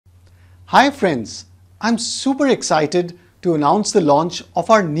Hi friends, I'm super excited to announce the launch of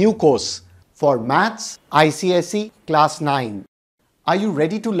our new course for Maths ICSE Class 9. Are you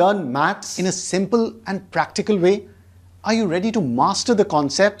ready to learn maths in a simple and practical way? Are you ready to master the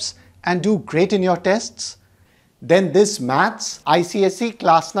concepts and do great in your tests? Then this Maths ICSE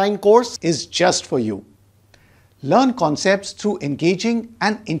Class 9 course is just for you. Learn concepts through engaging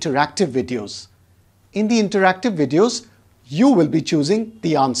and interactive videos. In the interactive videos, you will be choosing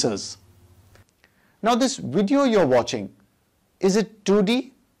the answers. Now this video you're watching, is it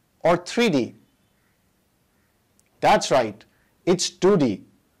 2D or 3D? That's right, it's 2D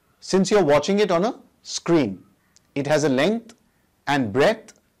since you're watching it on a screen. It has a length and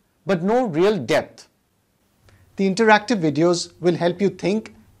breadth but no real depth. The interactive videos will help you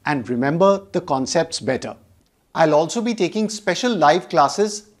think and remember the concepts better. I'll also be taking special live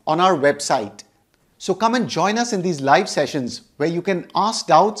classes on our website. So come and join us in these live sessions where you can ask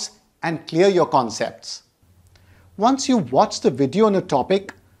doubts and clear your concepts. Once you watch the video on a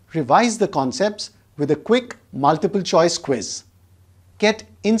topic, revise the concepts with a quick multiple choice quiz. Get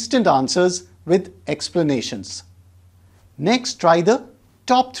instant answers with explanations. Next, try the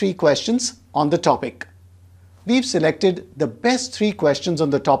top 3 questions on the topic. We've selected the best 3 questions on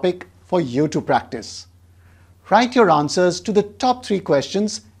the topic for you to practice. Write your answers to the top 3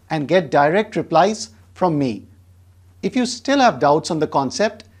 questions and get direct replies from me. If you still have doubts on the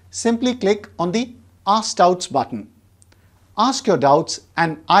concept, simply click on the Ask Doubts button. Ask your doubts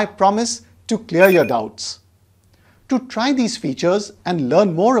and I promise to clear your doubts. To try these features and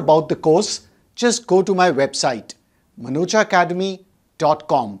learn more about the course, just go to my website,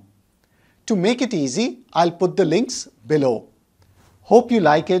 manochaacademy.com. To make it easy, I'll put the links below. Hope you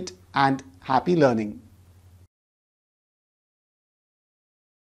like it and happy learning.